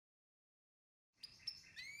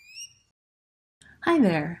Hi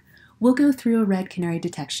there! We'll go through a Red Canary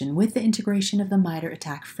detection with the integration of the MITRE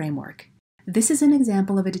ATT&CK framework. This is an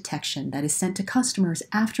example of a detection that is sent to customers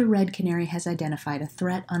after Red Canary has identified a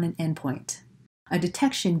threat on an endpoint. A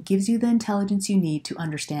detection gives you the intelligence you need to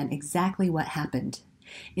understand exactly what happened.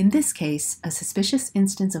 In this case, a suspicious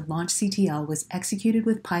instance of launchctl was executed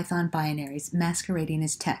with Python binaries masquerading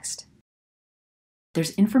as text.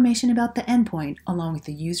 There's information about the endpoint along with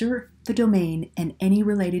the user, the domain, and any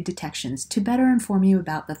related detections to better inform you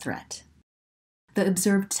about the threat. The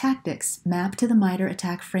observed tactics map to the MITRE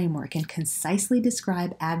ATT&CK framework and concisely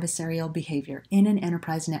describe adversarial behavior in an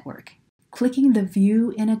enterprise network. Clicking the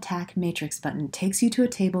View in Attack Matrix button takes you to a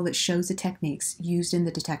table that shows the techniques used in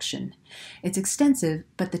the detection. It's extensive,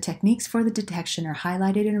 but the techniques for the detection are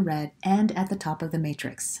highlighted in red and at the top of the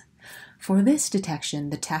matrix. For this detection,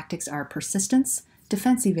 the tactics are persistence,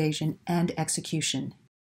 defense evasion, and execution.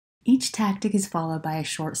 Each tactic is followed by a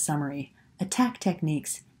short summary, attack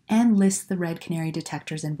techniques, and lists the Red Canary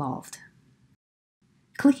detectors involved.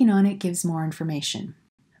 Clicking on it gives more information.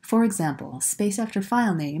 For example, space after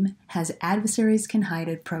file name has adversaries can hide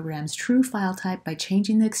a program's true file type by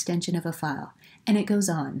changing the extension of a file, and it goes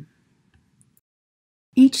on.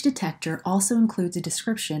 Each detector also includes a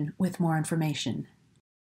description with more information.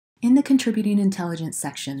 In the Contributing Intelligence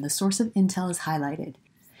section, the source of intel is highlighted.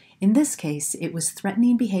 In this case, it was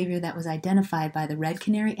threatening behavior that was identified by the Red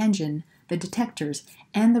Canary engine, the detectors,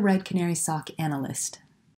 and the Red Canary SOC analyst.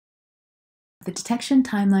 The detection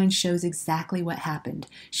timeline shows exactly what happened,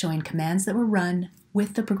 showing commands that were run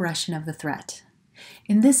with the progression of the threat.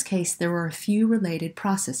 In this case, there were a few related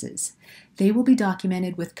processes. They will be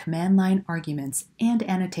documented with command line arguments and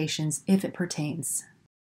annotations if it pertains.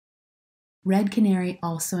 Red Canary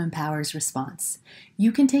also empowers response.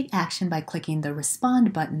 You can take action by clicking the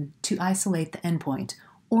Respond button to isolate the endpoint,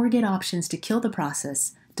 or get options to kill the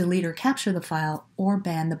process, delete or capture the file, or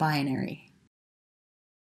ban the binary.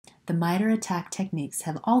 The MITRE ATT&CK techniques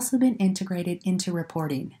have also been integrated into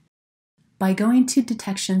reporting. By going to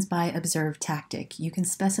Detections by Observed Tactic, you can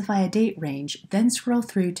specify a date range, then scroll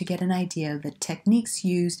through to get an idea of the techniques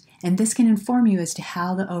used, and this can inform you as to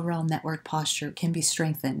how the overall network posture can be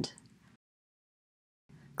strengthened.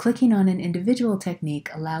 Clicking on an individual technique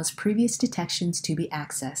allows previous detections to be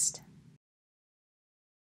accessed.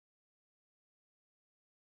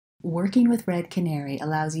 Working with Red Canary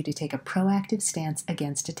allows you to take a proactive stance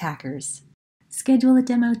against attackers. Schedule a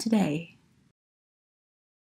demo today.